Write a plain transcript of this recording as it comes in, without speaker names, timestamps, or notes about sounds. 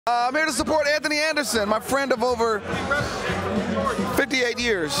I'm here to support Anthony Anderson, my friend of over 58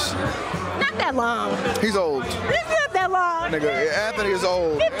 years. Not that long. He's old. It's not that long. Nigga, Anthony is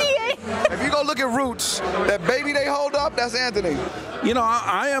old. 58. If you go look at Roots, that baby they hold up, that's Anthony. You know,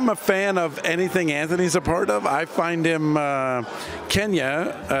 I am a fan of anything Anthony's a part of. I find him,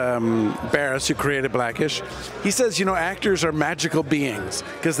 Kenya Barris, who created Blackish, he says, you know, actors are magical beings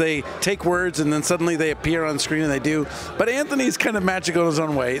because they take words and then suddenly they appear on screen and they do. But Anthony's kind of magical in his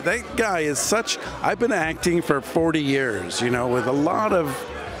own way. That guy is such, I've been acting for 40 years, you know, with a lot of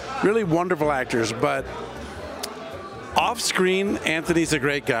really wonderful actors, but off-screen, Anthony's a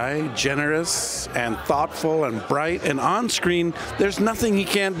great guy, generous and thoughtful and bright, and on-screen, there's nothing he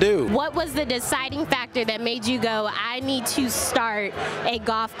can't do. What was the deciding factor that made you go, I need to start a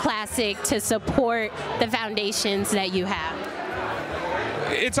golf classic to support the foundations that you have?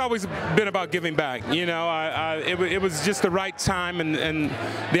 It's always been about giving back. You know, it was just the right time, and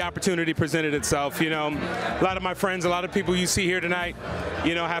the opportunity presented itself. You know, a lot of my friends, a lot of people you see here tonight,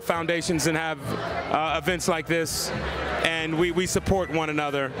 you know, have foundations and have events like this, and we support one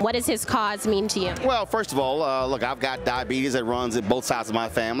another. What does his cause mean to you? Well, first of all, look, I've got diabetes that runs at both sides of my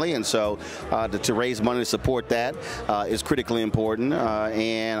family, and so to raise money to support that is critically important.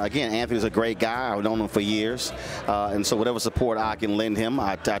 And again, Anthony's a great guy. I've known him for years, and so whatever support I can lend him,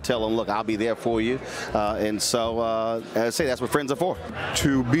 I tell him, look, I'll be there for you. And so, as I say, that's what friends are for.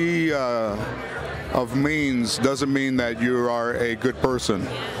 To be of means doesn't mean that you are a good person.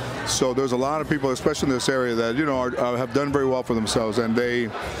 So there's a lot of people, especially in this area, that, you know, have done very well for themselves, and they,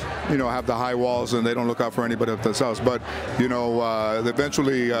 you know, have the high walls and they don't look out for anybody but themselves. But, you know,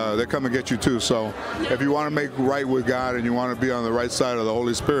 eventually they come and get you too. So if you want to make right with God and you want to be on the right side of the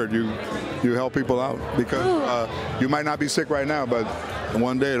Holy Spirit, you help people out, because you might not be sick right now, but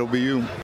one day it'll be you.